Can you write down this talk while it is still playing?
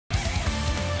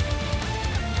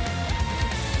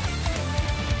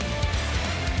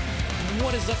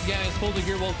What is up, guys? Poledoo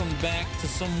here. Welcome back to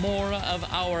some more of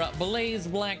our Blaze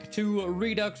Black 2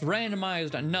 Redux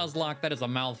randomized Nuzlocke. That is a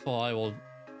mouthful. I will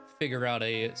figure out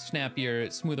a snappier,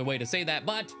 smoother way to say that.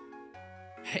 But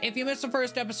if you missed the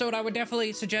first episode, I would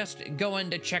definitely suggest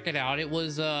going to check it out. It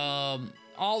was all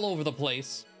over the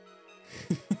place.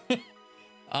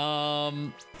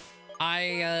 I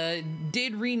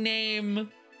did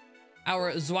rename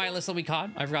our Zwilus that we caught.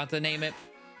 I forgot to name it.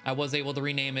 I was able to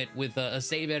rename it with a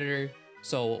save editor,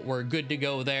 so we're good to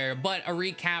go there. But a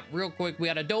recap real quick. We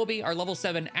had Adobe, our level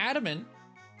 7 adamant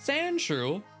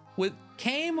Sandshrew,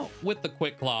 came with the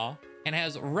Quick Claw and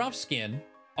has rough skin,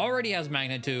 already has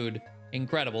magnitude,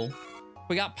 incredible.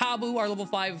 We got Pabu, our level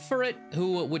 5 Furret,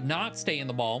 who would not stay in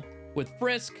the ball, with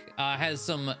Frisk, has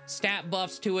some stat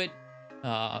buffs to it,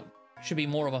 should be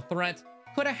more of a threat.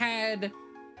 Could have had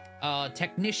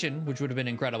Technician, which would have been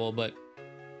incredible, but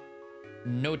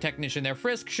no Technician there.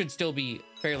 Frisk should still be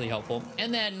fairly helpful.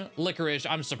 And then Licorice,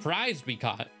 I'm surprised we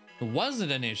caught. It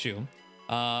wasn't an issue.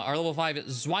 Our level 5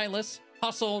 is Zwilus.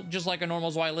 Hustle, just like a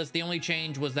normal Zwilus. The only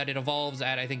change was that it evolves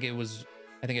at, I think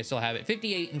I still have it,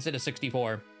 58 instead of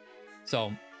 64. So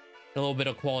a little bit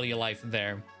of quality of life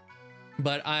there.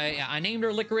 But I named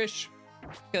her Licorice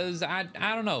because I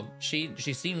don't know. She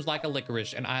seems like a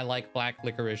licorice, and I like black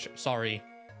licorice. Sorry.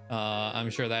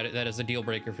 I'm sure that is a deal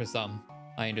breaker for some.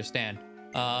 I understand.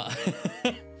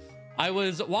 I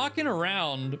was walking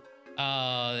around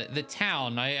the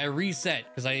town. I reset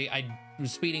because I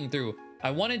was speeding through.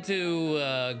 I wanted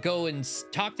to go and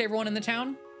talk to everyone in the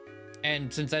town,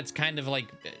 and since that's kind of like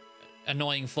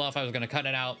annoying fluff, I was gonna cut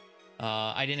it out.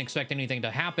 I didn't expect anything to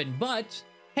happen, but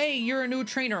hey, you're a new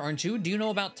trainer, aren't you? Do you know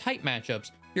about type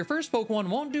matchups? Your first Pokemon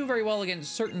won't do very well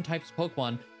against certain types of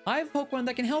Pokemon. I have Pokemon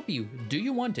that can help you. Do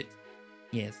you want it?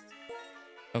 Yes.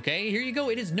 Okay, here you go.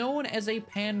 It is known as a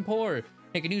Panpour.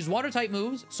 It can use water type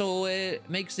moves, so it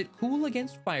makes it cool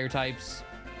against fire types.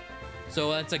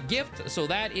 So that's a gift. So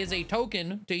that is a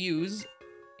token to use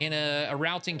in a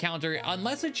route encounter,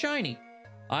 unless it's shiny.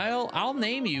 I'll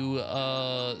name you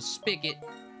Spigot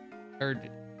or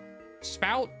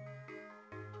Spout.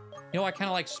 You know, I kind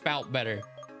of like Spout better.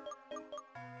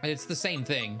 It's the same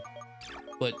thing,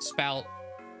 but Spout's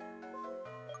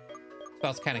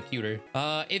kind of cuter.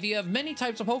 If you have many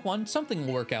types of Pokemon, something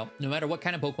will work out, no matter what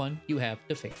kind of Pokemon you have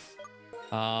to face.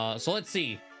 So let's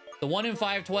see. The 1 in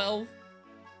 512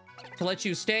 to let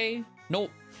you stay.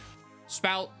 Nope.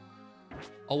 Spout,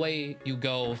 away you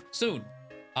go soon.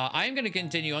 I am gonna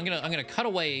continue. I'm gonna cut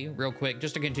away real quick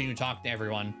just to continue to talk to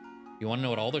everyone. You want to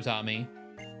know what Alder taught me?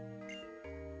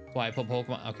 That's why I put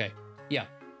Pokemon. Okay, yeah.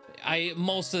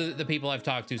 Most of the people I've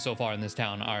talked to so far in this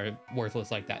town are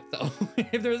worthless like that. So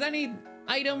if there's any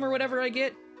item or whatever I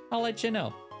get, I'll let you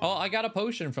know. Oh, I got a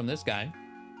potion from this guy.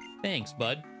 Thanks,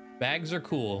 bud. Bags are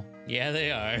cool. Yeah,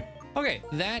 they are. Okay,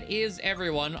 that is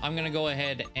everyone. I'm gonna go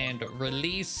ahead and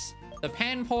release the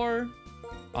Panpour.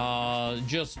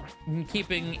 Just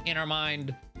keeping in our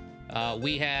mind,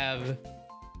 we have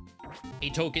a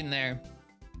token there.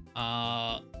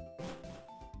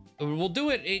 We'll do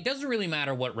it. It doesn't really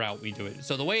matter what route we do it.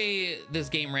 So the way this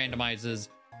game randomizes,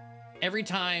 every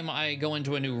time I go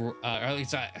into a new, or at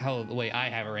least the way I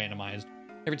have it randomized,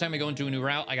 every time I go into a new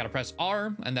route, I gotta press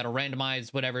R, and that'll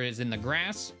randomize whatever is in the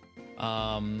grass.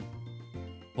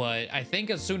 But I think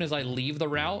as soon as I leave the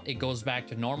route, it goes back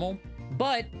to normal.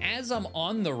 But as I'm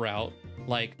on the route,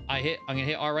 like I'm gonna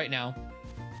hit R right now,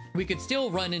 we could still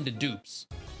run into dupes.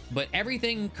 But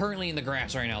everything currently in the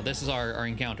grass right now, this is our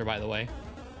encounter, by the way.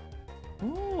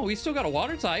 Oh, we still got a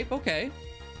water type. Okay.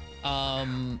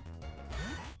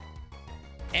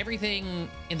 Everything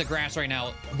in the grass right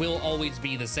now will always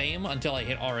be the same until I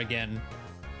hit R again.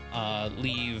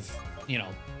 Leave, you know.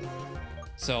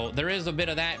 So there is a bit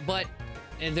of that, but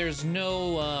there's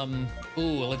no,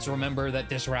 ooh, let's remember that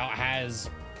this route has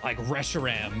like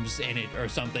Reshurams in it or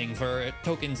something for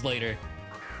tokens later.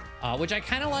 Which I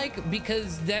kind of like,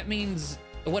 because that means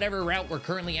whatever route we're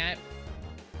currently at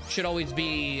should always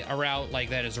be a route like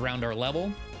that is around our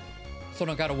level. So I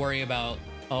don't got to worry about,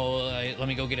 oh, let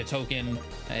me go get a token.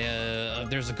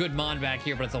 There's a good mon back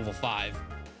here, but it's level 5.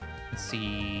 Let's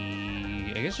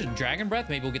see. I guess just Dragon Breath.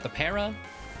 Maybe we'll get the Para.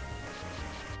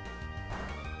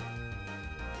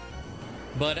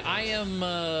 But I am,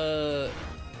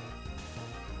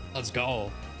 let's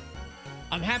go.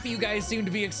 I'm happy you guys seem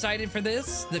to be excited for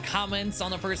this. The comments on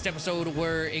the first episode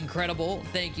were incredible.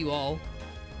 Thank you all.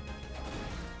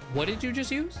 What did you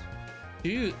just use?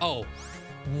 Oh.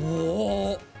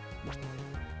 Whoa.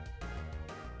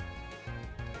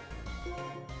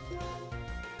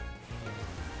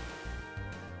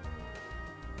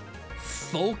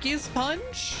 Focus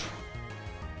Punch?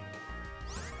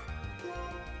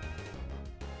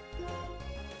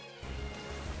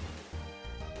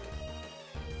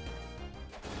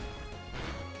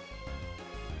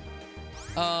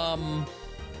 Uh-oh.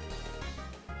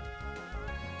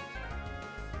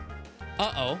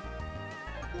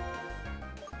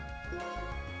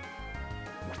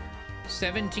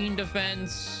 17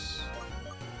 defense.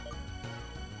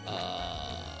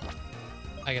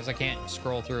 I guess I can't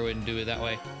scroll through it and do it that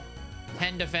way.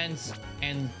 10 defense,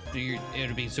 and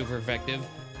it'll be super effective.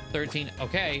 13,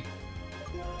 okay.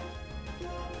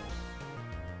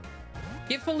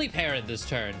 Get fully parried this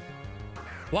turn.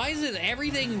 Why is it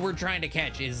everything we're trying to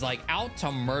catch is like out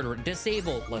to murder?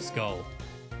 Disable, let's go.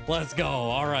 Let's go,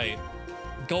 all right.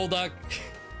 Golduck,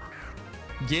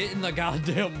 get in the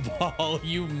goddamn ball,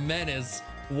 you menace.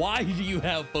 Why do you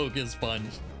have Focus Punch?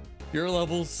 You're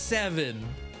level 7.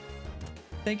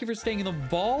 Thank you for staying in the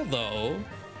ball, though.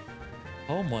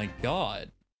 Oh my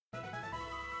god.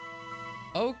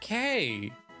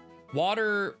 Okay.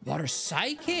 Water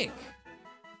Psychic.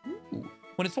 Ooh.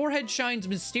 When its forehead shines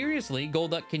mysteriously,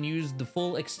 Golduck can use the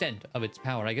full extent of its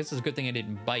power. I guess it's a good thing I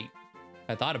didn't bite.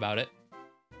 I thought about it.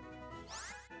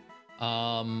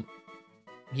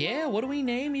 Yeah, what do we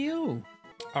name you?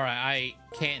 All right, I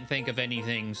can't think of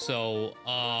anything, so,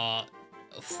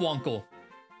 Fwunkle.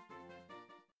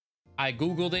 I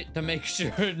Googled it to make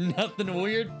sure nothing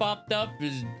weird popped up.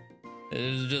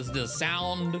 It's just a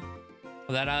sound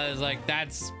that I was like,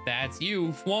 that's you,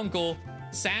 Fwunkle.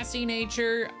 Sassy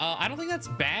nature, I don't think that's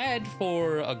bad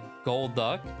for a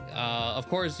Golduck. Of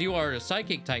course, you are a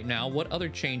psychic type now. What other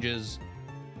changes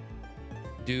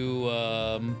do,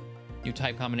 new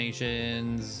type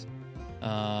combinations?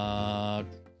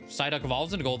 Psyduck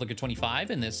evolves into Golduck at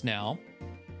 25 in this now,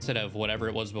 instead of whatever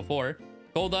it was before.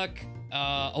 Golduck,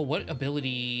 oh, what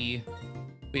ability?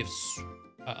 We have,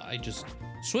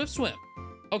 Swift Swim.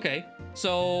 Okay,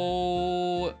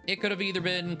 so it could have either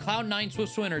been Cloud 9,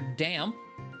 Swift Swim, or Damp.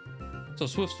 So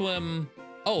Swift Swim,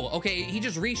 oh, okay, he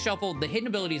just reshuffled. The hidden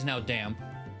ability is now Damp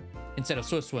instead of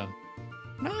Swift Swim.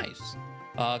 Nice.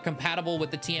 Compatible with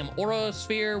the TM Aura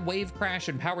Sphere, Wave Crash,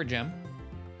 and Power Gem.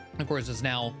 Of course, it's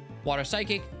now Water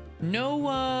Psychic.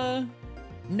 No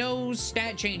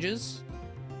stat changes.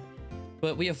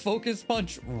 But we have Focus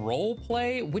Punch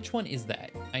Roleplay. Which one is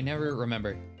that? I never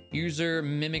remember. User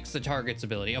mimics the target's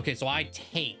ability. Okay, so I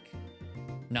take,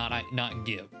 not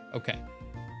give. Okay.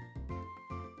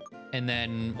 And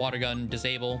then Water Gun,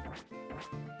 disable.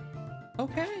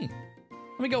 Okay.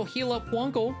 Let me go heal up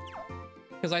Fwunkle,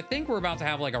 because I think we're about to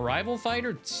have like a rival fight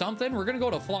or something. We're gonna go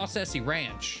to Flossessy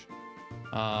Ranch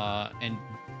and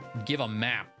give a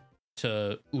map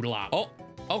to Oodalop. Oh,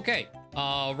 okay.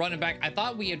 Running back. I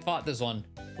thought we had fought this one.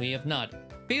 We have not.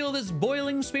 Feel this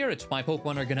boiling spirit. My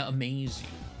Pokemon are gonna amaze you.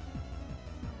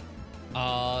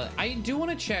 I do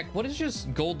want to check, what is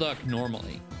just Golduck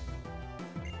normally?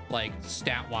 Like,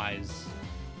 stat-wise.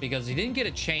 Because he didn't get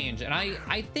a change, and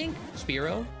I think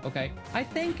Spearow, okay. I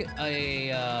think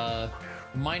a,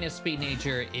 minus speed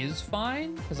nature is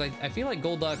fine, because I feel like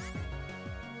Golduck...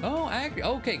 Oh,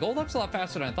 okay, Golduck's a lot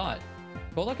faster than I thought.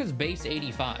 Golduck is base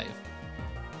 85.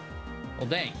 Well,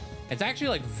 dang. It's actually,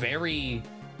 like, very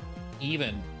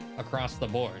even across the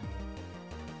board.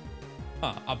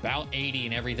 Huh, about 80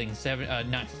 and everything,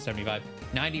 not 75,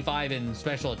 95 in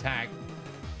special attack.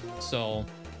 So,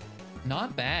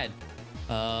 not bad.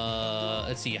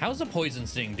 Let's see, how's the Poison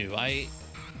Sting do? I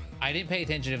didn't pay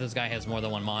attention if this guy has more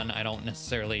than one mon. I don't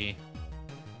necessarily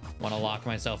want to lock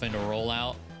myself into a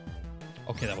rollout.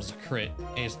 Okay, that was a crit.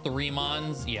 It has 3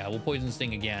 mons. Yeah, we'll Poison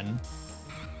Sting again.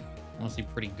 Honestly,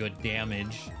 pretty good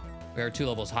damage. We are 2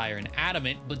 levels higher in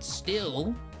Adamant, but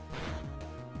still.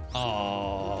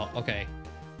 Oh, okay.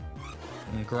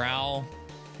 And Growl.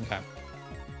 Okay.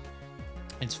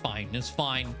 It's fine. It's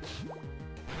fine.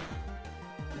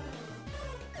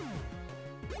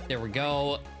 There we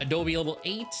go. Adobe level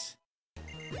 8.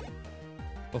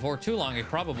 Before too long, I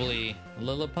probably...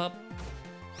 Lillipup?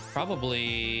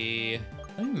 Probably...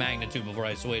 Magnitude before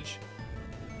I switch.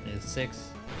 Is 6.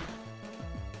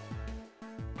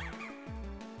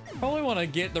 Probably want to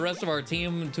get the rest of our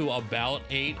team to about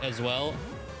 8 as well.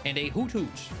 And a Hoot Hoot.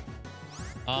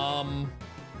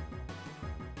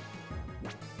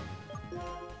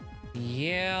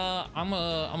 Yeah, I'm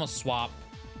a swap.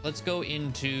 Let's go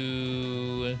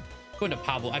into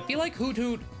Pablo. I feel like Hoot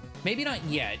Hoot, maybe not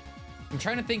yet. I'm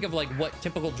trying to think of like what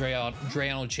typical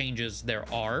Drayano changes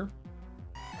there are.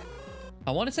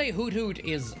 I want to say Hoot Hoot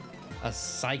is a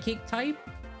psychic type,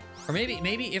 or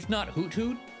maybe if not Hoot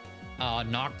Hoot,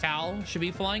 Noctowl should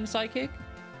be flying psychic.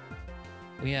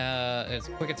 We it's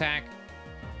quick attack.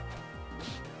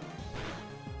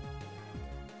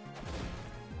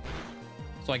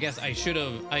 So I guess I should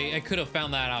have, I could have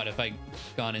found that out if I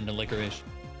gone into Licorice,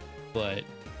 but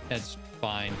that's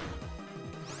fine.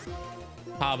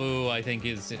 Pabu, I think,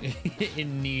 is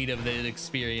in need of the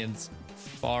experience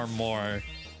far more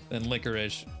than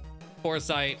Licorice.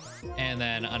 Foresight, and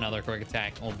then another quick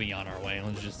attack will be on our way.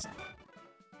 Let's just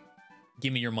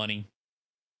give me your money.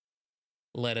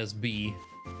 Let us be.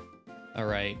 All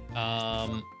right.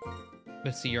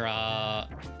 Let's see. You're a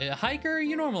hiker.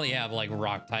 You normally have like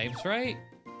rock types, right?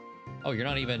 Oh, you're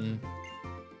not even.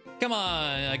 Come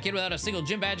on, a kid without a single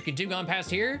gym badge can gym on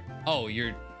past here. Oh,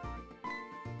 you're.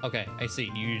 Okay, I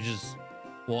see. You just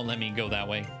won't let me go that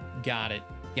way. Got it.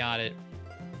 Got it.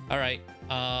 All right.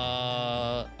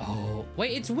 Oh,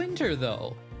 wait, it's winter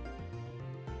though.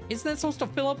 Isn't that supposed to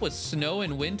fill up with snow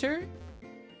in winter?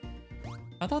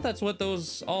 I thought that's what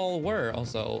those all were.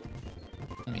 Also,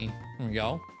 I mean, here we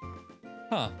go.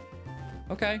 Huh.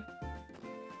 Okay.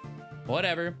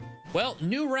 Whatever. Well,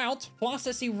 new route,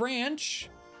 Flossessy Ranch.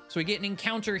 So we get an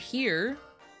encounter here.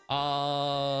 You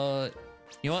know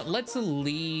what? Let's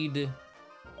lead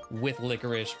with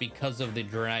Licorice because of the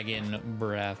dragon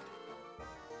breath.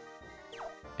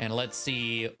 And let's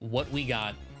see what we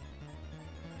got.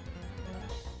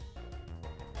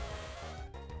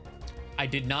 I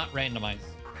did not randomize.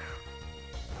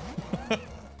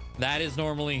 That is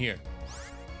normally here.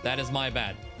 That is my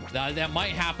bad. That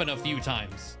might happen a few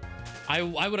times. I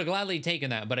would have gladly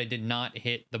taken that, but I did not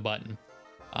hit the button.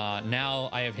 Now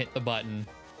I have hit the button.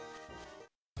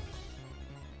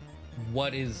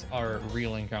 What is our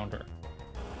real encounter?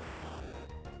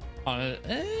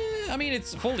 I mean,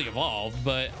 it's fully evolved,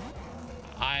 but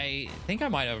I think I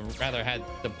might have rather had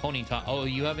the ponytail. Oh,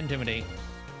 you have Intimidate.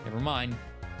 Never mind.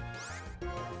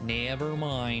 Never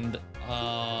mind.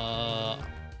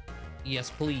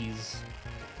 Yes, please.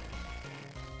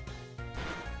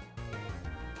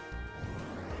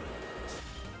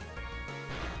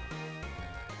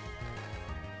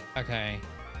 Okay.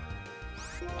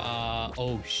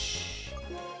 Oh, shh.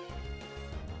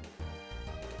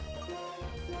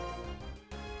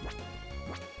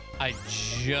 I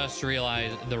just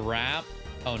realized the wrap.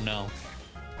 Oh, no.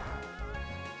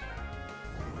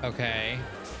 Okay.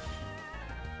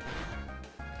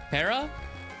 Para?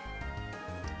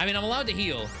 I mean, I'm allowed to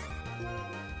heal.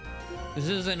 This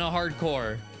isn't a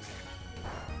hardcore.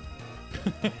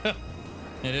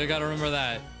 I gotta remember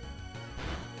that.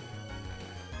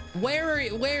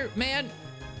 Where, man?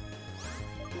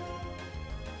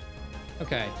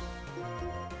 Okay.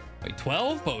 Wait,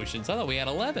 12 potions? I thought we had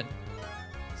 11.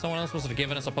 Someone else must have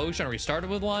given us a potion, or we started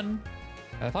with one.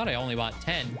 I thought I only bought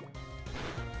 10.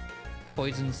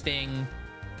 Poison Sting.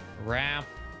 Wrap.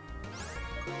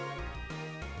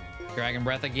 Dragon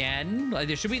Breath again.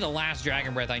 This should be the last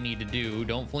Dragon Breath I need to do.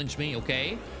 Don't flinch me,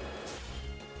 okay?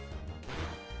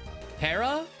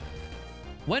 Para?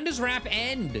 When does Wrap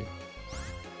end?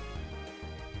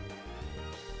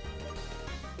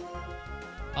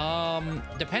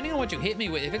 Depending on what you hit me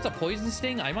with, if it's a Poison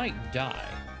Sting, I might die.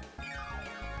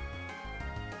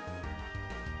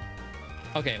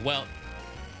 Okay, well.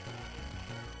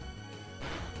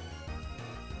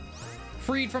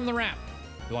 Freed from the Wrap.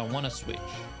 Do I want to switch?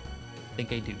 I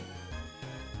think I do.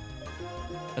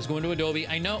 Let's go into Adobe.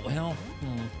 I know, well,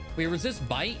 we resist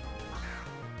bite,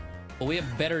 but we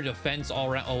have better defense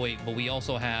all around. Oh wait, but we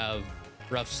also have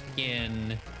rough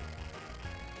skin.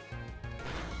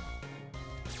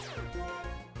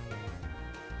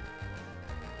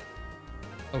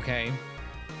 Okay.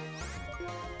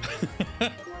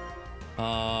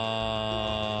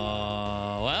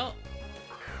 Well,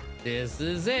 this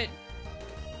is it.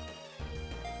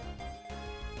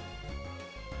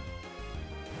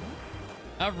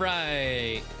 All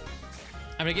right.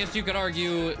 I mean, I guess you could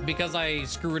argue because I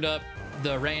screwed up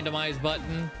the randomize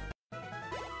button,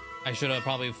 I should have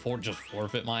probably just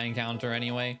forfeit my encounter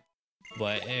anyway.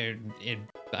 But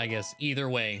I guess either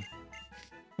way,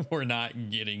 we're not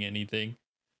getting anything.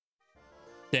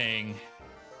 Dang.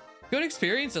 Good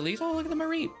experience at least. Oh, look at the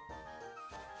Mareep.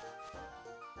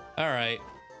 All right.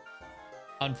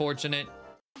 Unfortunate.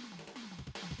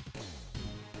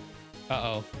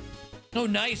 Uh-oh. Oh,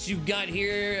 nice. You've got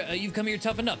here. You've come here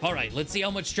toughened up. All right. Let's see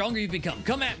how much stronger you've become.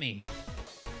 Come at me.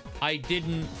 I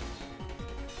didn't.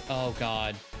 Oh,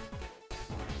 God.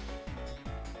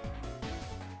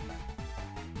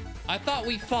 I thought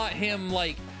we fought him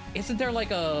like, isn't there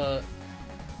like a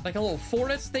little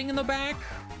forest thing in the back?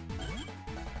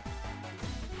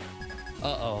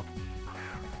 Uh-oh.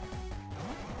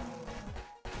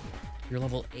 You're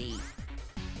level 8.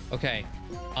 Okay.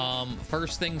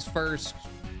 First things first.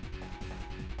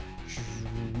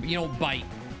 You know, bite.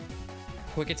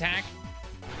 Quick attack.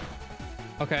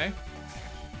 Okay.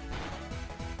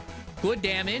 Good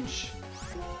damage.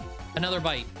 Another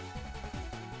bite.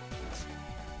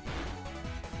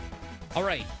 All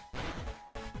right.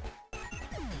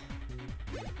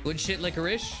 Good shit,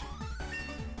 Licorice.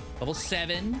 Level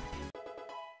 7.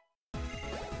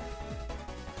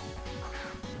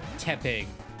 Tepig.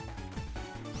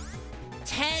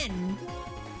 10?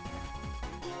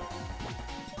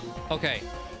 Okay.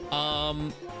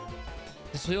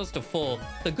 This feels to full.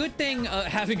 The good thing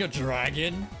having a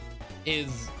dragon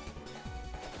is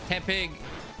Tepig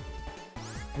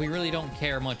we really don't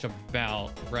care much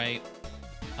about, right?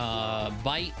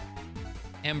 Bite,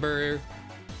 Ember.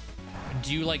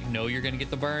 Do you like know you're gonna get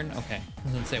the burn? Okay. I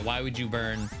was gonna say, why would you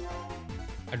burn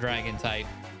a dragon type?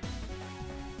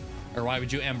 Or why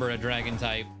would you Ember a dragon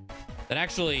type that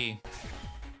actually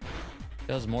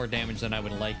does more damage than I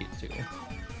would like it to?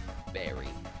 Berry.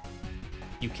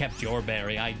 You kept your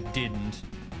berry. I didn't.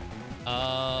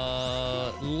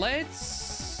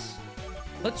 Let's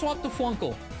swap the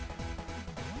Flunkle.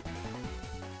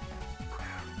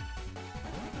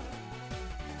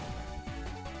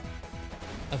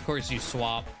 Of course you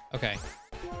swap. Okay.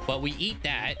 But we eat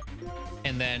that,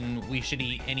 and then we should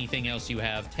eat anything else you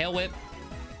have. Tail Whip.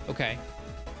 Okay.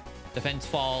 Defense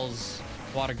Falls.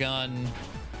 Water Gun.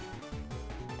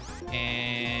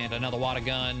 And another Water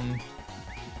Gun.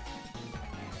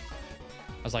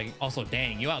 I was like, also,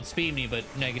 dang, you outspeed me, but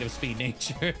negative speed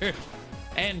nature.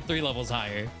 And 3 levels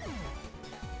higher.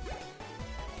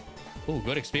 Ooh,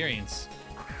 good experience.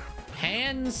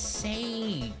 Hand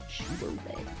Sage.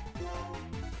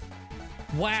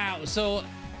 Wow, so,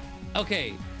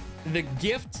 okay. The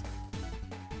gift.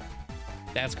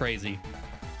 That's crazy.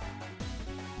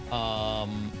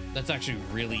 That's actually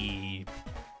really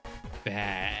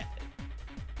bad.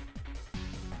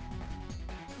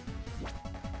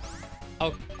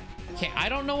 Okay, I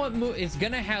don't know what move. It's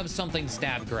gonna have something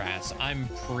stab grass. I'm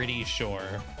pretty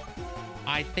sure.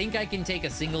 I think I can take a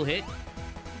single hit.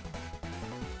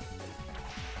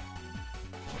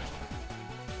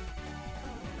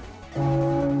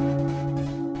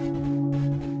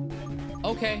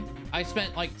 Okay, I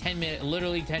spent like 10 minutes,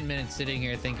 literally 10 minutes sitting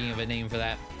here thinking of a name for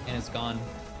that, and it's gone.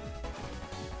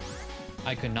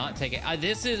 I could not take it.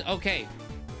 This is, okay.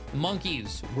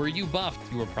 Monkeys, were you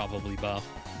buffed? You were probably buffed.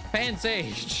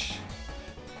 Pansage.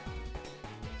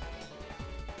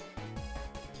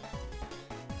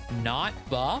 Not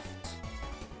buffed?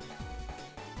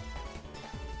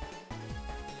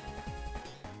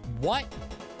 What?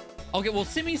 Okay, well,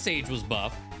 Simi-Sage was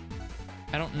buffed.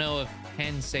 I don't know if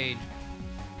Pansage...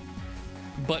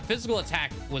 But physical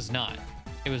attack was not.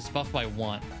 It was buffed by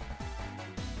 1.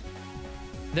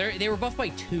 They were buffed by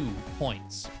 2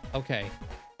 points. Okay.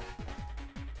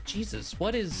 Jesus,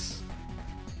 what is...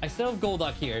 I still have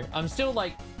Golduck here. I'm still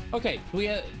like... Okay, we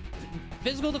have...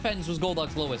 Physical defense was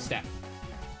Golduck's lowest stat.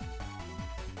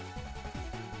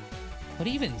 But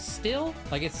even still,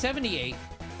 like, it's 78,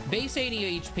 base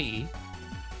 80 HP.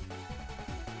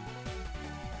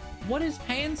 What is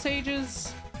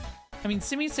Pansage's? I mean,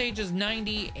 Simi-Sage's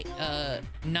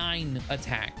 99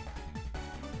 attack.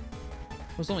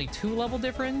 It was only 2 level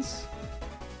difference?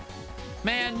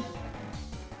 Man.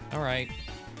 All right.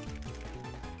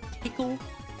 Tickle.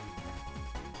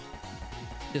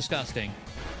 Disgusting.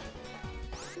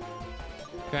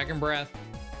 Dragon Breath.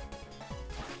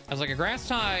 I was like, a grass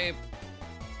type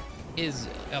is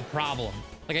a problem.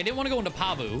 Like, I didn't want to go into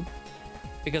Pabu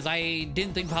because I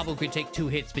didn't think Pabu could take 2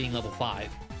 hits being level 5.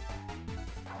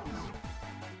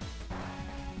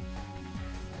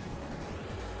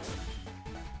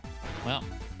 Well.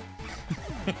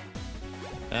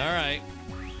 All right.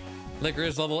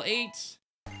 Licorice level 8.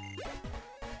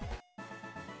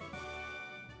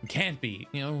 Can't be.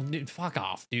 You know, dude, fuck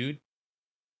off, dude.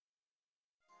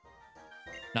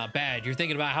 Not bad. You're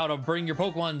thinking about how to bring your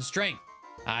Pokemon's strength.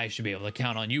 I should be able to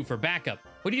count on you for backup.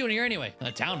 What are you doing here anyway?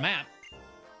 A town map.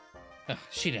 Ugh,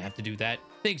 she didn't have to do that.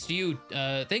 Thanks to you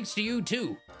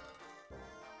too.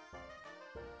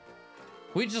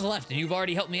 We just left and you've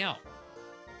already helped me out.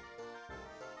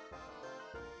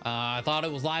 I thought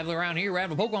it was lively around here. We're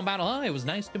having a Pokemon battle, huh? It was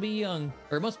nice to be young.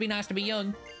 Or it must be nice to be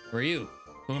young. Who are you?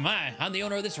 Who am I? I'm the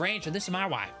owner of this ranch and this is my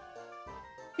wife.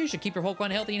 You should keep your Pokemon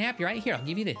healthy and happy, right? Here, I'll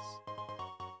give you this.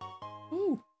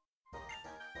 Ooh.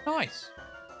 Nice.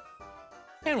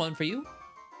 And one for you.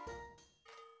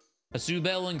 A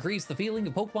Subel will increase the feeling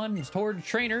of Pokemon's toward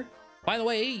trainer. By the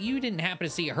way, you didn't happen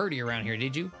to see a Herdier around here,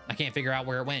 did you? I can't figure out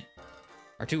where it went.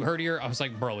 Our 2 Herdier, I was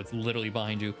like, bro, it's literally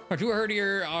behind you. Our 2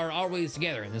 Herdier are always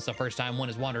together, and this is the first time one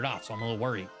has wandered off, so I'm a little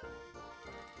worried.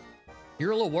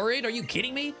 You're a little worried? Are you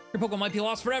kidding me? Your Pokemon might be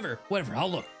lost forever. Whatever, I'll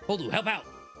look. Poledoo, help out.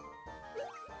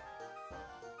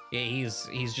 Yeah, he's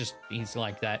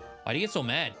like that. Why do you get so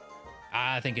mad?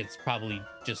 I think it's probably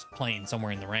just playing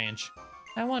somewhere in the ranch.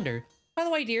 I wonder, By the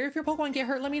way, dear, if your Pokemon get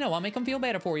hurt, let me know. I'll make them feel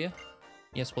better for you.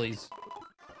 Yes, please.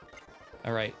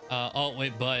 All right. Oh,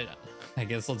 wait, but I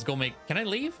guess let's go make... Can I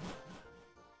leave?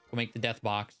 Go make the death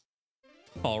box.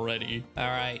 Already. All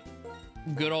right.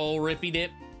 Good old Rippy Dip.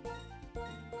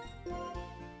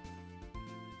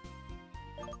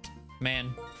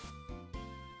 Man.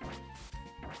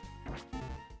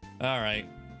 All right.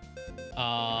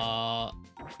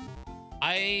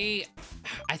 I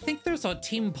think there's a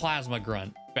Team Plasma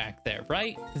Grunt back there,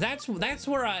 right? That's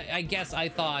where I guess I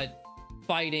thought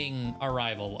fighting a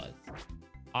rival was.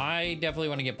 I definitely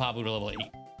want to get Pabu to level 8.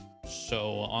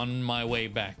 So on my way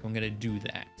back, I'm gonna do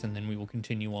that, and then we will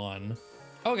continue on.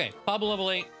 Okay, Pabu level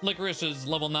 8. Licorice is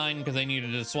level 9 because I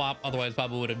needed to swap, otherwise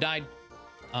Pabu would have died.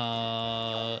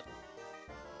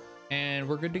 And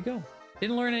we're good to go.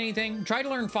 Didn't learn anything. Try to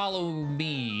learn follow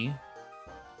me.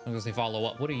 I'm gonna say follow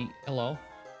up. What are you? Hello.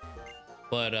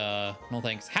 But no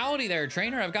thanks. Howdy there,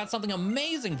 trainer. I've got something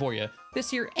amazing for you.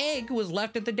 This here egg was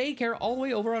left at the daycare all the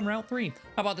way over on Route 3.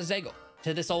 How about this egg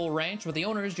to this old ranch, but the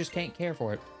owners just can't care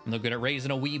for it. I'm no good at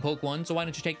raising a wee Pokemon, so why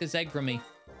don't you take this egg from me?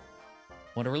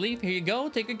 Want a relief? Here you go.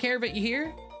 Take good care of it, you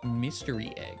hear?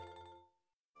 Mystery egg.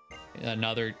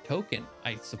 Another token,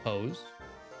 I suppose.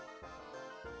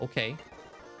 Okay.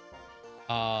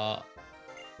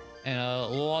 And a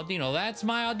little Audino. That's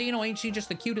my Audino. Ain't she just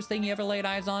the cutest thing you ever laid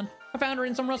eyes on? I found her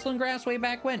in some rustling grass way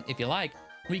back when. If you like,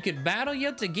 we could battle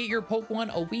you to get your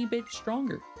Pokemon a wee bit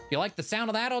stronger. You like the sound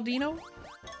of that, Audino?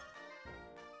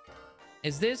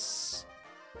 Is this...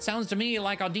 Sounds to me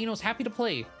like Audino's happy to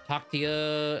play. Talk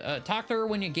to her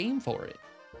when you game for it.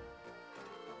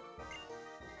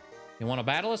 You want to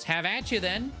battle us? Have at you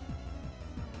then.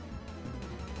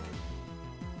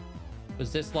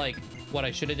 Was this like what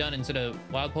I should have done instead of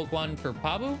wild Pokemon for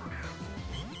Pabu?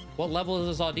 What level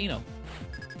is this Audino?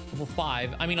 Level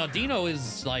 5. I mean, Audino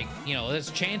is like, you know, this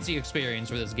Chansey experience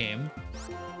for this game.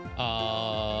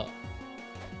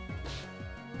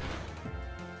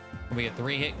 We get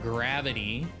 3-hit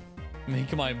gravity.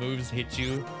 Make my moves hit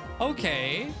you.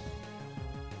 Okay.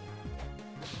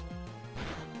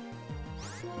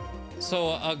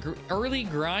 So early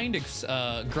grind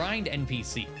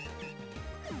NPC.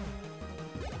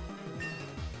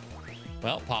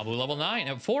 Well, Pabu level 9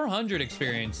 at 400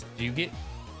 experience. Do you get...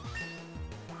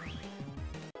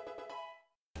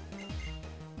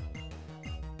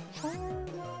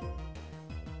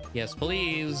 Yes,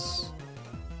 please.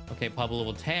 Okay, Pabu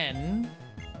level 10.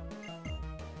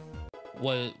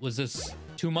 Was this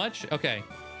too much? Okay.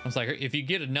 I was like, if you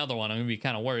get another one, I'm gonna be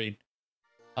kind of worried.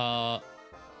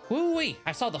 Woo-wee!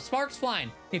 I saw the sparks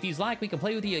flying. If he's like, we can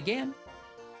play with you again.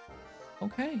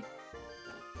 Okay.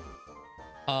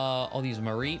 All these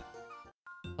Mareep.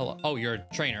 Hello. Oh, you're a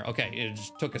trainer. Okay, it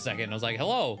just took a second. I was like,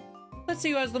 hello. Let's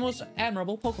see who has the most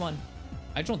admirable Pokemon.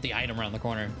 I just want the item around the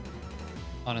corner,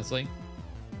 honestly.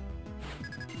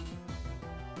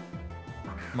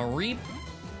 Mareep?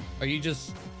 Are you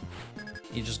just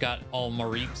got all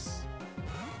Mareeps?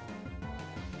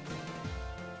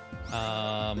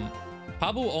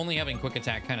 Pabu only having quick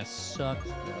attack kind of sucks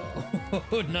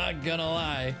though. Not gonna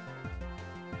lie.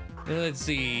 Let's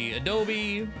see.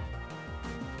 Adobe.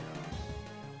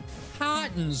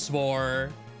 Cotton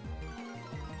Spore.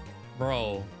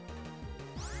 Bro.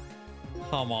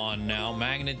 Come on now.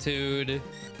 Magnitude.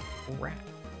 Crap.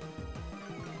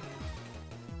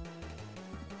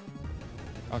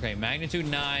 Okay, magnitude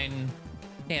 9.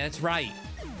 Yeah, that's right.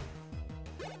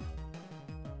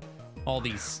 All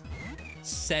these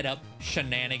setup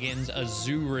shenanigans.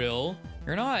 Azurill.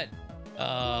 You're not...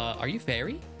 are you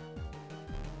fairy?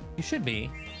 You should be.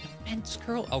 Immense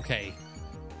curl. Okay.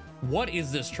 What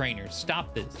is this trainer?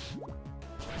 Stop this.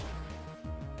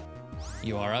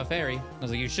 You are a fairy. I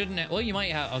was like, you shouldn't have... Well, you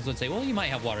might have... I was going to say, well, you might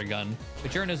have water gun.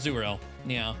 But you're an Azurill.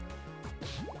 Yeah.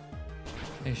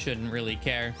 I shouldn't really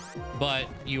care. But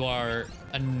you are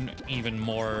even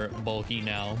more bulky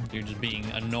now. You're just being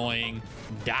annoying.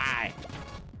 Die.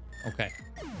 Okay.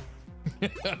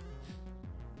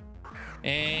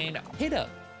 And hit up.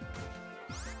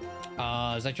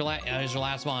 Is that your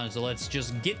last one? So let's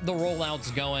just get the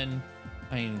rollouts going.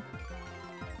 I mean,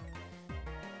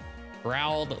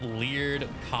 growled, leered,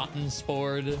 cotton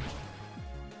spored.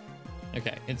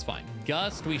 Okay, it's fine.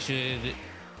 Gust, we should...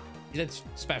 That's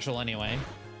special anyway.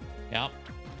 Yep.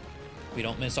 We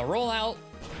don't miss our rollout.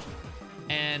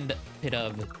 And Pit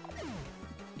of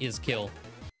is kill.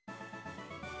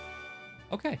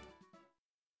 Okay.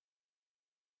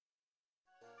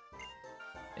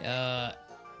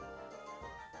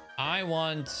 I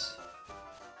want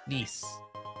these.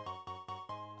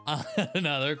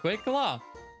 Another Quick Claw.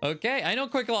 Okay, I know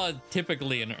Quick Claw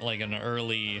typically like an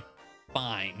early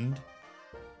find.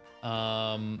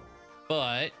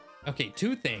 But okay,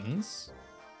 two things.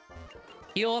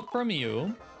 Heal up from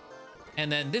you,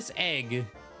 and then this egg.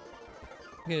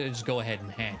 I'm gonna just go ahead and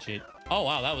hatch it. Oh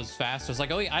wow, that was fast. I was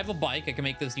like, oh yeah, I have a bike. I can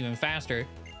make this even faster.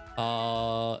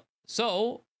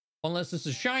 So unless this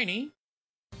is shiny,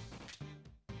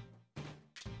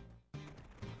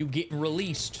 you getting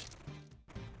released.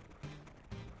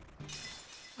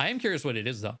 I am curious what it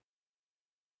is though.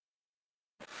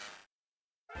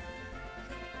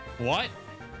 What?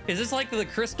 Is this like the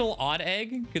crystal odd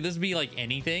egg? Could this be like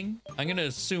anything? I'm gonna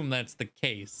assume that's the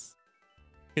case.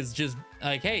 It's just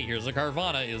like, hey, here's a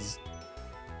Carvana is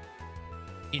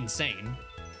insane.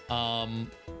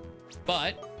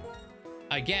 But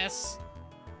I guess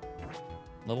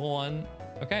level 1.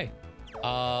 Okay.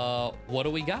 What do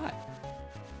we got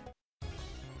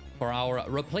for our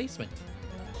replacement?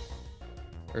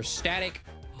 Or static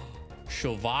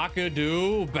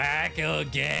Shavakadu back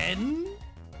again?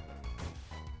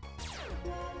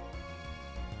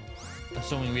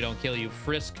 Assuming we don't kill you,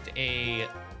 frisked a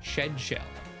shed shell.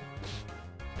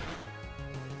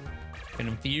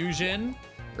 Confusion.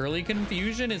 Early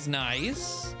confusion is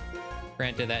nice.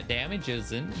 Granted, that damage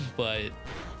isn't, but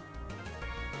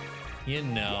you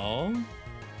know.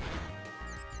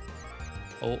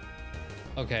 Oh,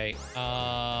 okay.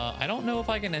 I don't know if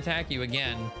I can attack you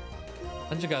again.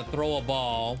 I just gotta throw a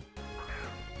ball.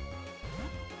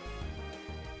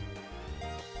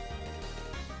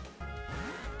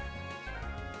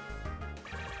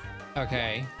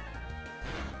 Okay.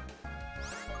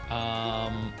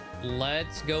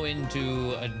 Let's go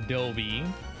into Adobe.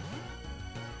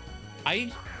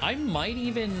 I might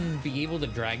even be able to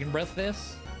Dragon Breath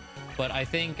this, but I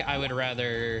think I would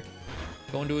rather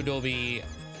go into Adobe.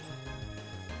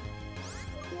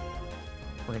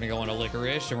 We're gonna go into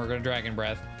Licorice and we're gonna Dragon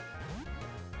Breath.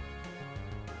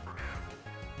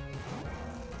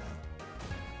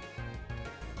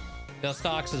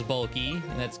 Dustox is bulky,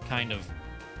 and that's kind of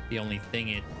the only thing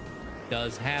it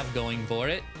does have going for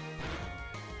it.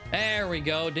 There we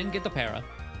go. Didn't get the para,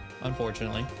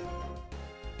 unfortunately.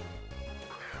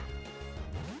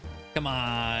 Come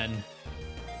on.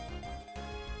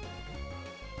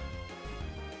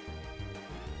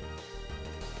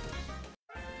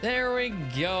 There we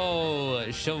go.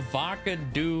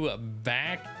 Shavakadu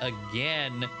back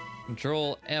again.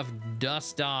 Control F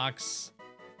Dustox.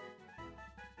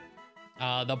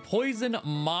 The poison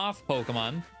moth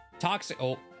Pokemon. Toxic.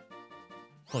 Oh,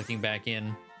 clicking back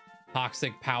in.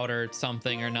 Toxic powder,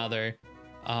 something or another.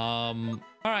 All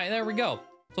right, there we go.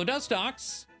 So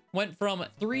Dustox went from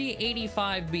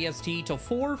 385 BST to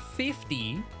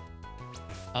 450.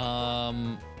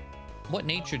 What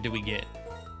nature did we get?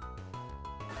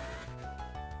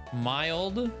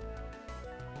 Mild.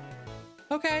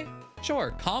 Okay,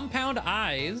 sure. Compound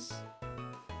eyes.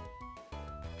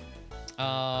 It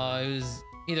was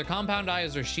either compound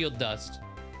eyes or shield dust.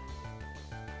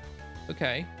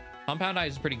 Okay. Compound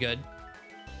eyes is pretty good.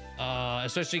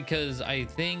 Especially because I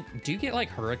think, do you get like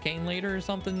Hurricane later or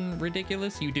something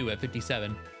ridiculous? You do at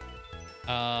 57.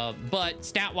 But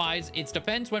stat-wise, its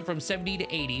defense went from 70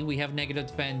 to 80. We have negative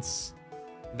defense.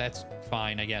 That's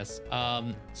fine, I guess.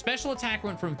 Special attack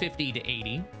went from 50 to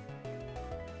 80.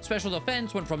 Special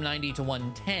defense went from 90 to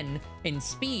 110. And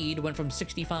speed went from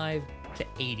 65 to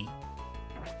 80.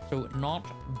 So not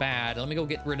bad. Let me go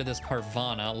get rid of this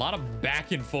Carvana. A lot of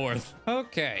back and forth.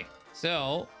 Okay,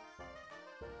 so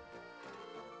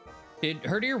did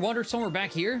Herdier wander somewhere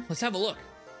back here? Let's have a look.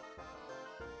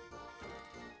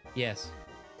 Yes.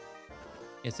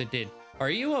 Yes, it did. Are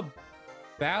you a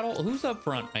battle? Who's up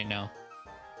front right now?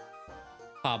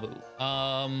 Pabu.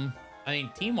 I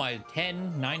mean, team-wide,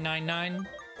 10, 999.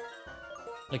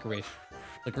 Licorice.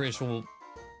 Licorice will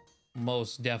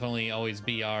most definitely always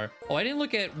be our... Oh, I didn't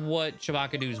look at what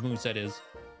Shavakadu's moveset is.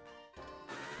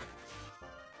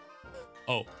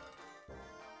 Oh.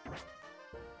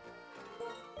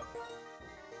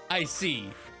 I see.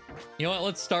 You know what?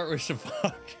 Let's start with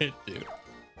Shavakadu.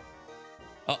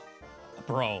 Oh,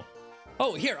 bro.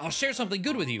 Oh, here, I'll share something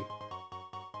good with you.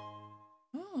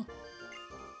 Oh.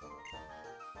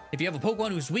 If you have a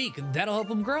Pokemon who's weak, that'll help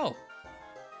him grow.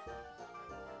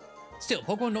 Still,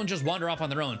 Pokemon don't just wander off on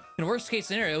their own. In a worst case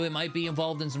scenario, it might be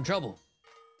involved in some trouble.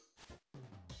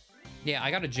 Yeah,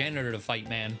 I got a janitor to fight,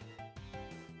 man.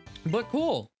 But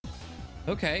cool.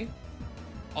 Okay.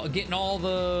 Getting all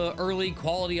the early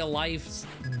quality of life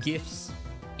gifts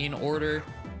in order.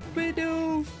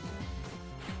 Bidoof!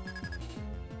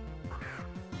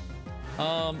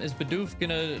 Is Bidoof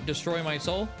gonna destroy my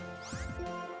soul?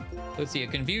 Let's see, a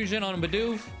confusion on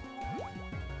Bidoof.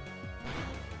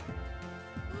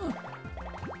 Huh.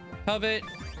 Covet.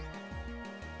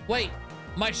 Wait,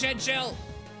 my shed shell.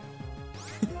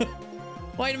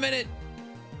 Wait a minute.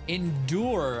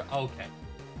 Endure. Okay.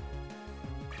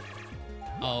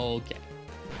 Okay.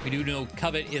 We do know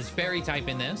covet is fairy type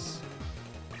in this.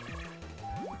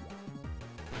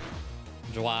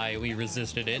 Which is why we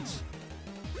resisted it.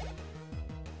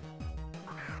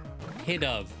 Hit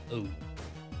of. Ooh.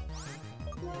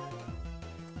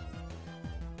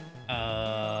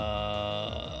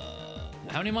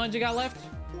 How many mons you got left?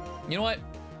 You know what?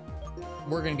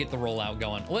 We're gonna get the rollout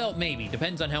going. Well, maybe.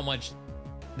 Depends on how much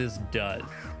this does.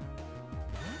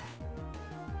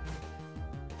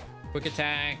 Quick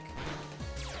attack.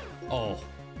 Oh,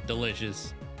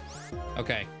 delicious.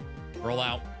 Okay. Roll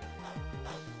out.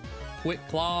 Quick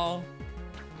claw.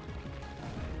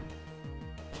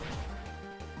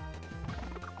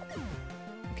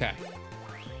 Okay.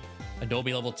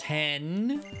 Adobe level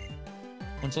 10.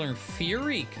 Let's learn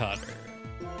Fury Cutter.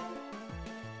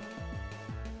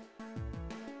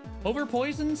 Over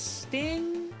poison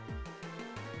sting?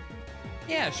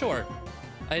 Yeah, sure.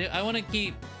 I want to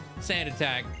keep sand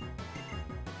attack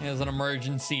as an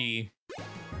emergency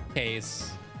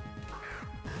case.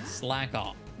 Slack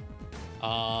off.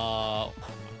 I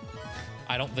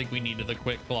don't think we needed the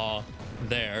quick claw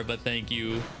there, but thank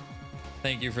you.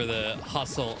 Thank you for the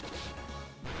hustle.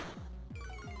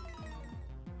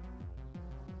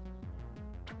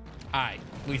 All right,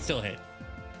 we still hit.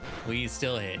 We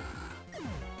still hit.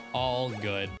 All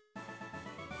good.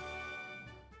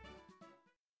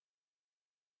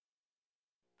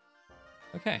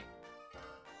 Okay.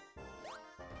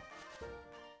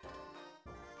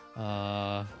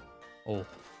 Oh.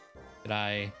 Did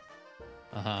I?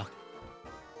 Uh-huh.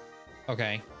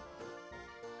 Okay.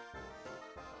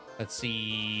 Let's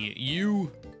see.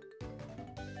 You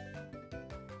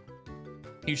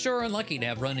sure are unlucky to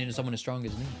have run into someone as strong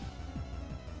as me.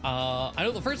 I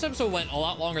know the first episode went a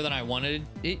lot longer than I wanted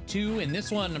it to, and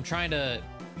this one I'm trying to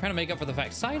make up for the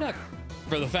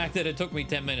fact that it took me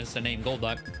 10 minutes to name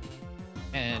Golduck,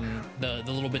 and the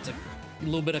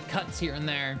little bit of cuts here and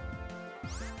there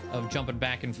of jumping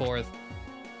back and forth.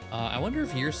 I wonder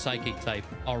if you're psychic type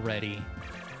already,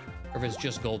 or if it's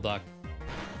just Golduck.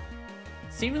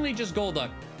 Seemingly just Golduck.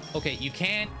 Okay, you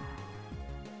can't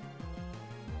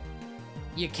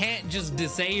just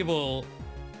disable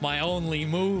my only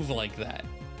move like that.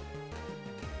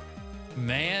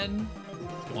 Man,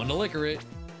 one to liquor it.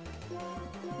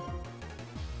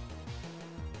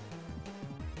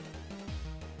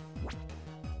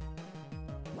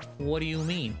 What do you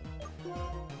mean?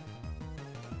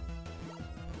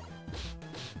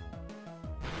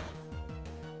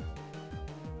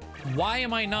 Why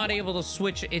am I not able to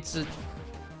switch? It's a...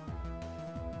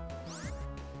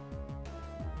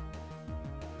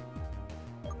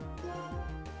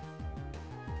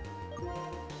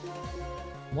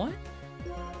 What?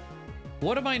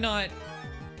 What am I not...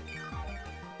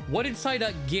 What did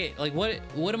Psyduck get? Like,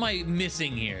 what am I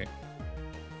missing here?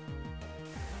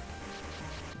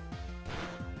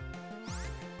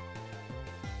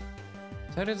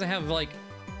 So does it have, like...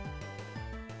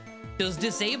 Does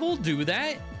disable do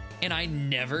that? And I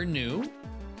never knew? Is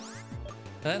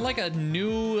that like a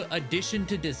new addition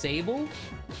to disable?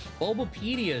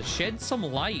 Bulbapedia, shed some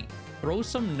light. Throw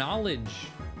some knowledge.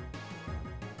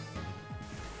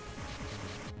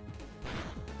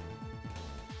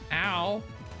 Ow.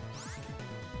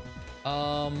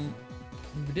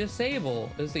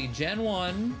 Disable. Let's see, Gen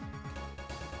 1.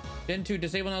 Gen 2,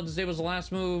 disable now disables the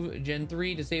last move. Gen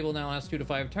 3, disable now lasts 2 to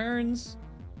 5 turns.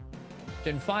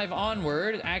 Gen 5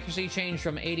 onward, accuracy changed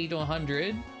from 80 to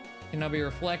 100. Can now be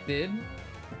reflected.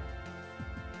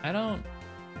 I don't...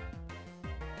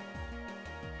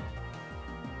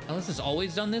 Unless it's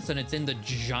always done this and it's in the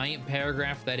giant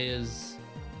paragraph that is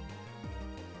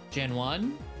Gen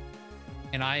 1.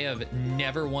 And I have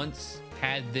never once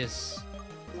had this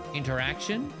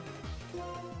interaction.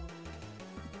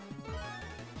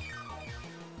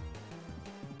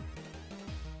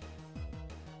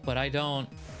 But I don't...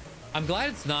 I'm glad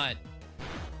it's not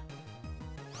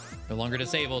no longer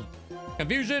disabled.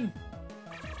 Confusion!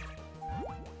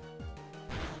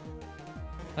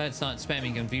 Glad it's not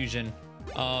spamming confusion.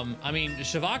 I mean,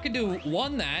 Shavakadu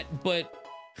won that, but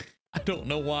I don't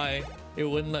know why it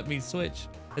wouldn't let me switch.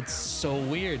 It's so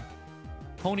weird.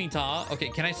 Ponyta. Okay,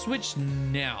 can I switch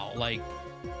now? Like...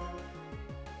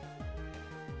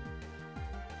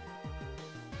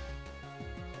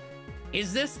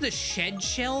 Is this the shed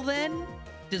shell then?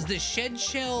 Does the shed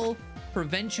shell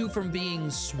prevent you from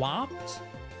being swapped?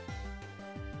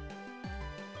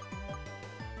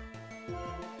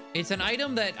 It's an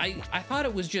item that I thought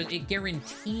it was just, it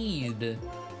guaranteed.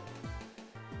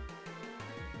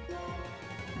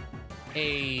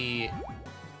 a...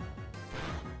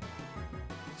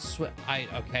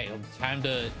 Okay, time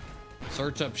to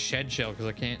search up shed shell because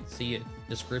I can't see a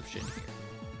description here.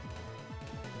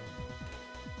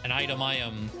 An item I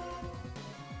am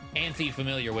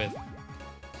anti-familiar with.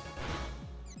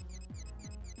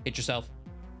 Hit yourself.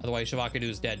 Otherwise, Shavakadu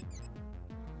is dead.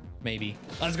 Maybe.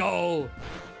 Let's go!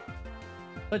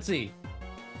 Let's see.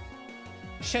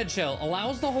 Shed shell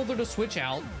allows the holder to switch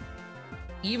out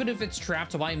even if it's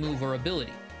trapped by move or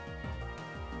ability.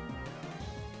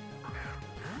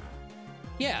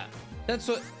 Yeah, that's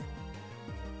what...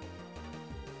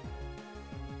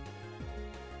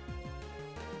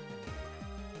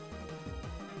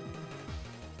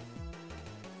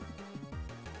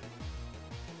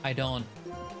 I don't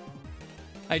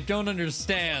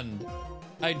understand.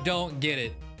 I don't get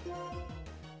it.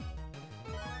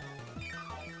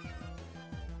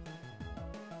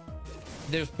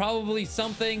 There's probably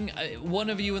something one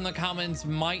of you in the comments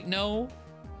might know,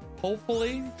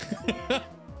 hopefully.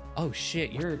 Oh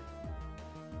shit, you're...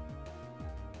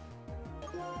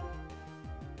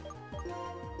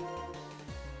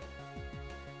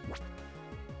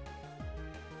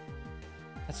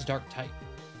 That's a dark type.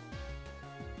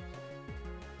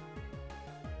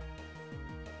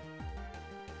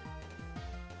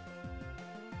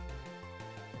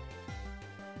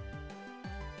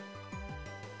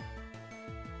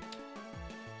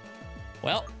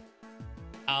 Well,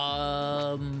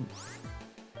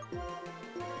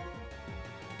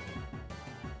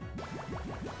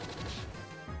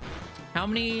 how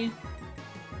many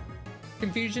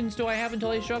confusions do I have until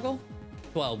I struggle?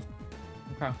 12.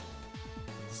 Okay.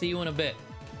 See you in a bit.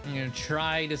 I'm gonna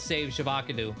try to save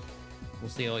Shavakadu. We'll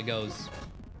see how it goes.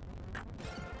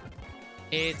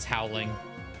 It's howling.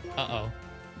 Uh-oh.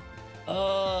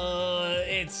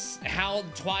 It's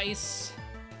howled twice.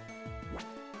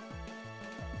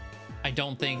 I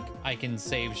don't think I can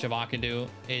save Shavakadu.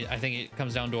 I think it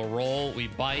comes down to a roll. We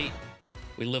bite.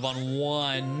 We live on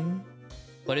 1.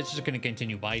 But it's just going to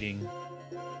continue biting.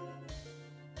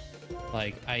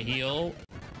 Like, I heal.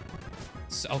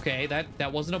 Okay,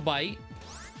 that wasn't a bite.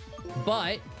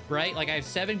 But, right? Like, I have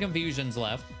 7 confusions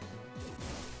left.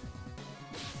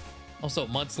 Also,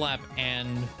 Mud Slap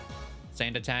and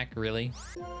Sand Attack, really?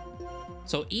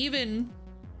 So even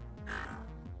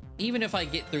if I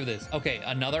get through this... Okay,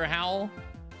 another howl.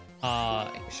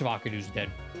 Shavakadu's dead.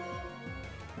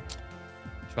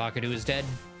 Shavakadu is dead.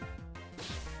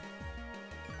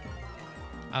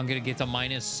 I'm gonna get to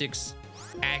 -6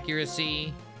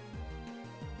 accuracy.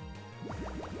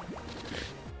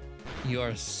 You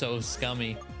are so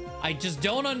scummy. I just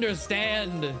don't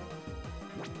understand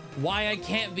why I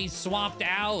can't be swapped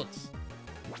out.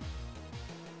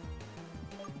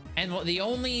 And the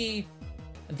only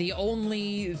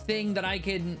thing that I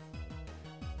can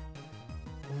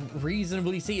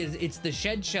reasonably see is it's the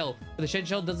shed shell. But the shed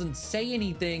shell doesn't say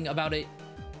anything about it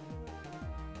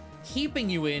keeping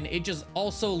you in. It just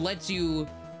also lets you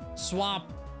swap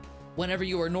whenever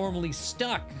you are normally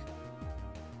stuck.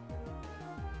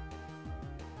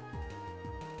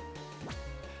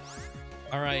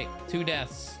 All right, 2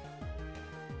 deaths.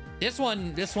 This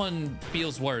one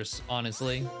feels worse,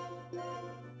 honestly.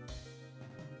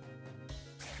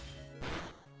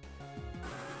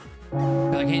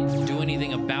 I can't do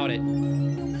anything about it.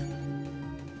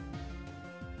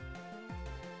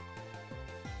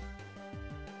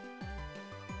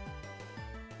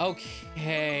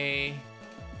 Okay.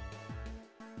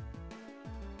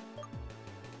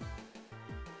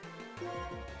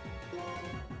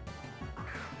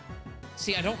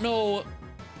 See, I don't know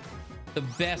the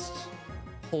best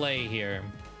play here.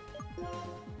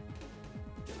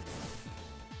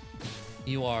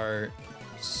 You are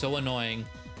so annoying.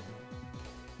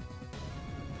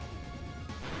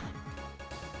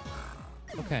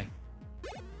 Okay.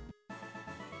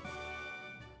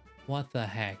 What the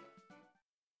heck?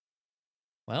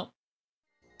 Well,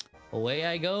 away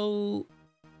I go.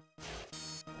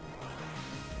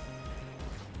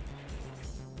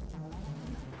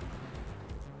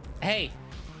 Hey,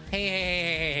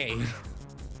 hey.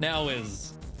 Now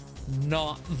is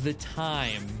not the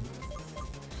time.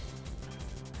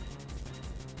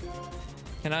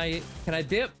 Can I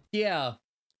dip? Yeah.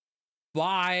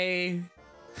 Bye.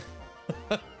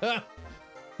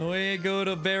 We go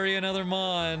to bury another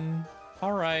mon.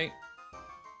 All right.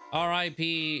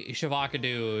 R.I.P.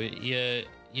 Shavakadu.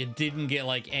 You didn't get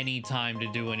like any time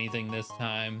to do anything this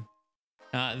time.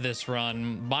 Not this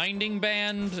run. Binding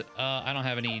band. I don't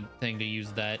have anything to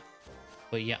use that.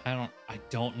 But yeah, I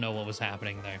don't know what was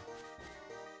happening there.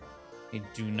 I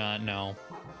do not know.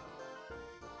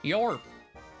 Yorp.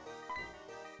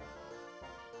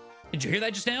 Did you hear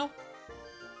that just now?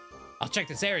 I'll check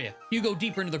this area. You go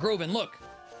deeper into the grove and look.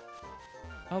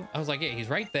 Oh, I was like, yeah, he's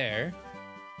right there.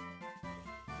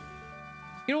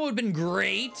 You know what would have been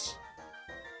great?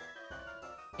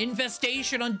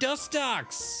 Infestation on dust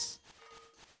ducks.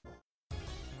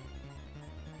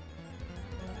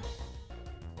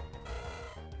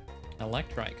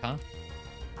 Electrike, huh?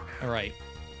 All right.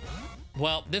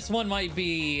 Well, this one might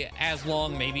be as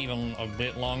long, maybe even a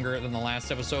bit longer than the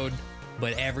last episode,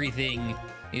 but everything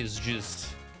is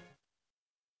just...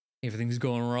 Everything's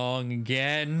going wrong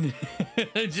again.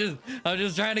 I'm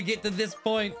just trying to get to this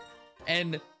point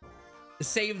and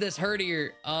save this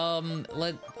herdier.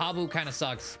 Pabu kind of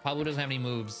sucks. Pabu doesn't have any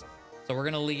moves. So we're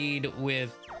gonna lead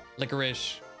with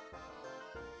Licorice.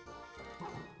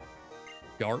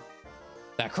 Yarp.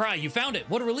 That cry, you found it.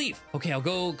 What a relief. Okay, I'll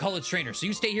go call its trainer. So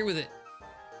you stay here with it.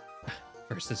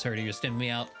 First this herdier stemmed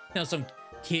me out. Now some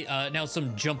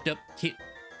jumped up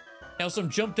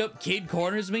kid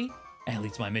corners me. At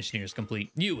least my mission here is complete.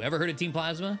 You ever heard of Team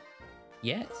Plasma?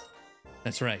 Yes.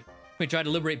 That's right. We tried to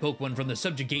liberate Pokemon from the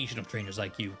subjugation of trainers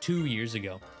like you 2 years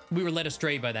ago. We were led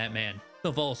astray by that man,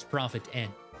 the false prophet N.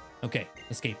 Okay,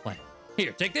 escape plan.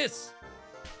 Here, take this.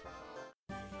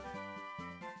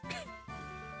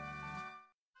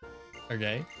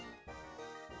 Okay.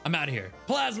 I'm out of here.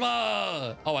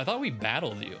 Plasma! Oh, I thought we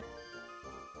battled you.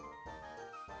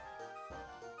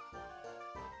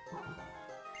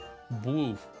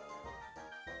 Woof.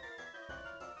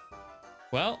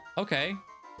 Well, okay.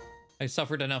 I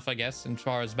suffered enough, I guess, as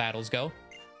far as battles go.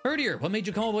 Herdier, what made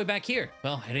you come all the way back here?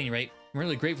 Well, at any rate, I'm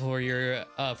really grateful for your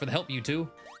for the help, you two.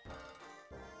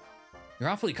 You're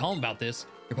awfully calm about this.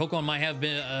 Your Pokemon might have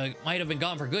been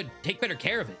gone for good. Take better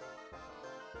care of it.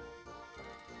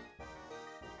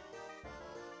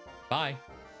 Bye.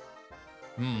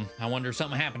 I wonder if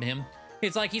something happened to him.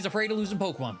 It's like he's afraid of losing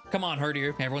Pokemon. Come on,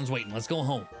 Herdier. Everyone's waiting. Let's go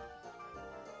home.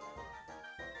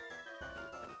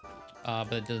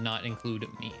 But it does not include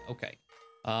me. Okay.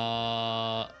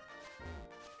 Go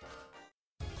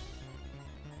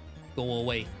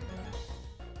away.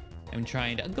 I'm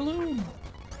trying to... Gloom!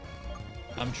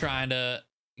 I'm trying to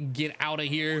get out of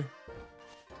here.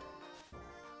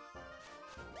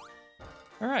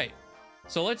 All right.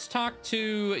 So let's talk to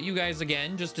you guys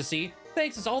again, just to see.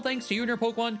 Thanks. It's all thanks to you and your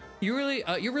Pokemon. You're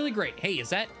really great. Hey,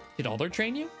 did Alder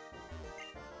train you?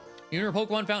 You and your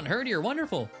Pokemon found Herdier.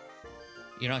 Wonderful.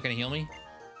 You're not gonna heal me?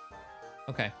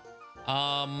 Okay.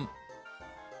 Well,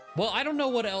 I don't know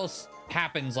what else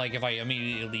happens, like, if I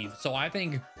immediately leave. So I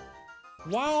think,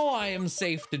 while I am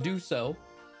safe to do so,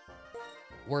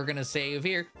 we're gonna save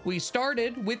here. We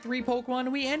started with 3 Pokemon,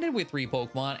 and we ended with 3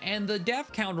 Pokemon, and the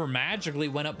death counter magically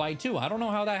went up by 2. I don't know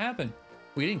how that happened.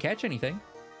 We didn't catch anything.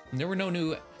 There were no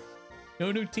new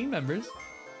team members.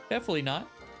 Definitely not.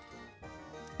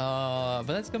 But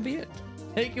that's gonna be it.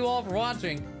 Thank you all for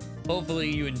watching. Hopefully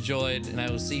you enjoyed, and I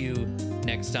will see you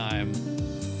next time.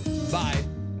 Bye.